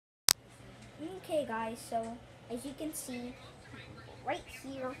Okay guys, so as you can see right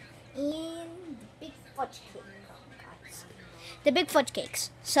here in the big fudge cake, guys. The big fudge cakes.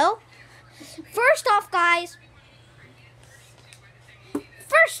 So, first off guys,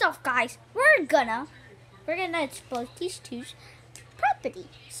 we're gonna explore these two's property.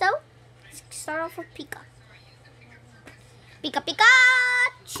 So, let's start off with Pika. Pika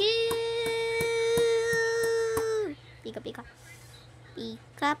Pikachu! Pika Pika.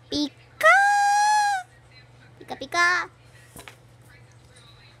 Pika Pika! Pika Pika!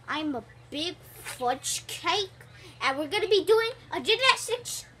 I'm a big fudge cake, and we're gonna be doing a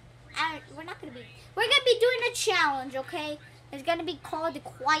gymnastics. And we're gonna be doing a challenge, okay? It's gonna be called the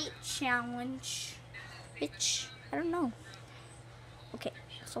Quiet Challenge, which I don't know. Okay,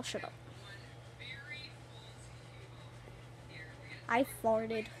 so shut up. I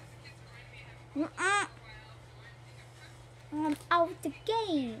farted. I'm out the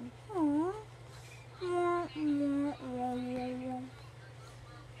game. Aww.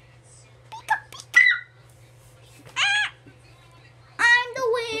 Pika Pika! I'm the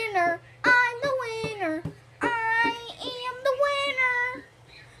winner. I'm the winner. I am the winner.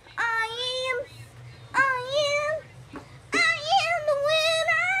 I am the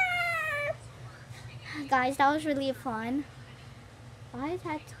winner. Guys, that was really fun. All I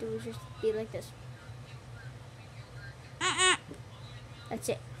had to do was just be like this. That's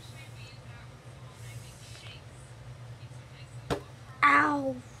it.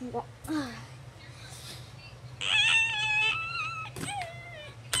 Ow.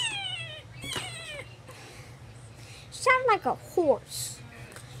 Sound like a horse.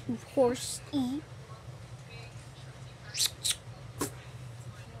 Horse-y.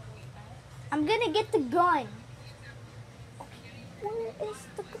 I'm gonna get the gun. Where is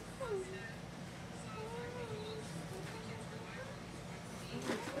the gun?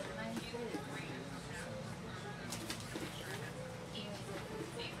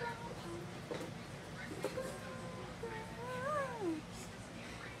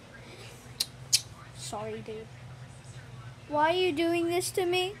 Sorry, dude. Why are you doing this to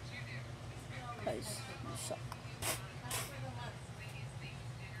me? Because you suck.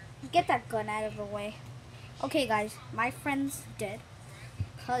 Get that gun out of the way. Okay, guys, my friend's dead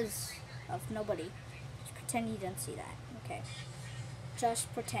because of nobody. Just pretend you didn't see that, okay?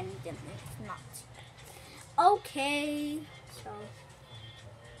 Just pretend you didn't not see that. Okay, so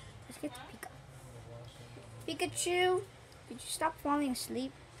let's get to Pika. Pikachu, could you stop falling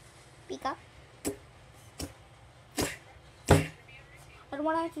asleep? Pika. I don't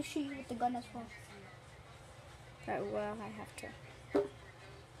want to have to shoot you with the gun as well. Right, well, I have to.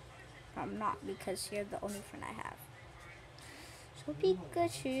 I'm not, because you're the only friend I have. So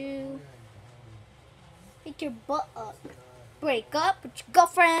Pikachu, pick your butt up. Break up with your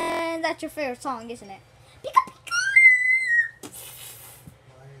girlfriend. That's your favorite song, isn't it? Pika Pika.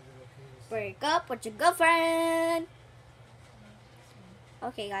 Break up with your girlfriend.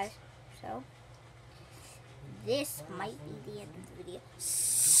 Okay, guys. So this might be the end of the video.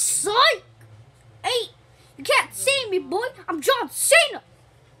 Psych! Hey, you can't see me, boy. I'm John Cena.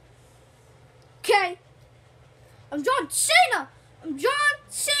 Okay? I'm John Cena. I'm John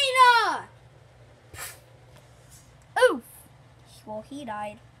Cena. Oof. Well, he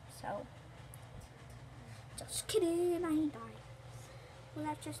died. So, just kidding. I ain't died. Well,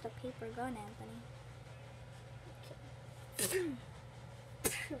 that's just a paper gun, Anthony.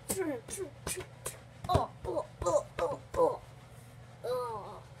 Okay. Oh, oh, oh, oh, oh.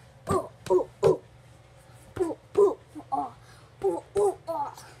 Oh, oh, oh, oh. Oh, oh, oh, oh, oh,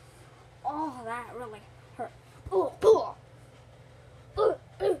 oh. Oh, that really hurt. Oh, oh.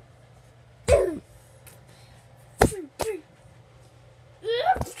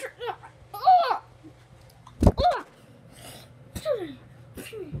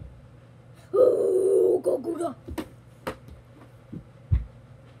 Go, go, go.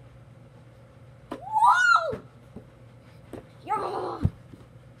 Whoa!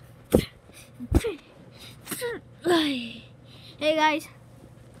 Hey guys.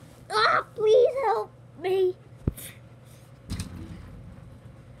 Please help me.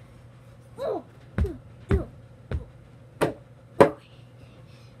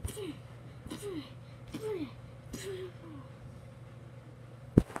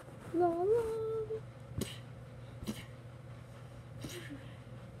 La, la.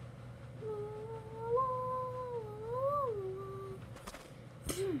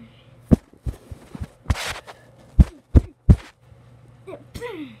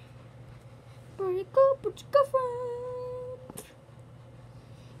 Break up with your girlfriend.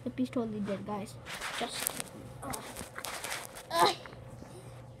 Yep, he's totally dead, guys. Just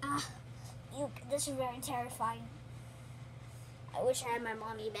you This is very terrifying. I wish I had my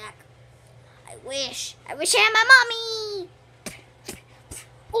mommy back. I wish I had my mommy.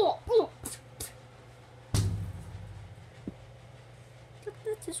 Oh.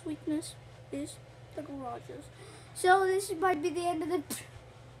 That's his weakness, is the garages. So this might be the end of the...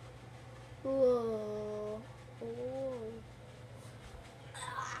 Whoa. Oh.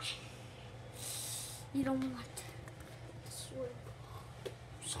 You don't want this.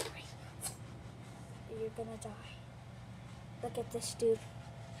 Sorry. You're gonna die. Look at this dude.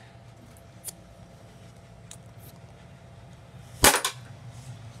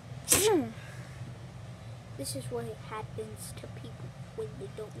 This is what happens to people when they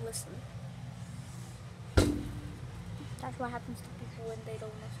don't listen. That's what happens to people when they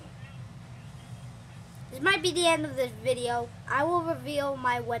don't listen. This might be the end of this video. I will reveal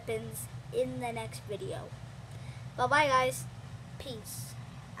my weapons in the next video. Bye-bye, guys. Peace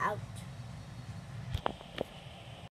out.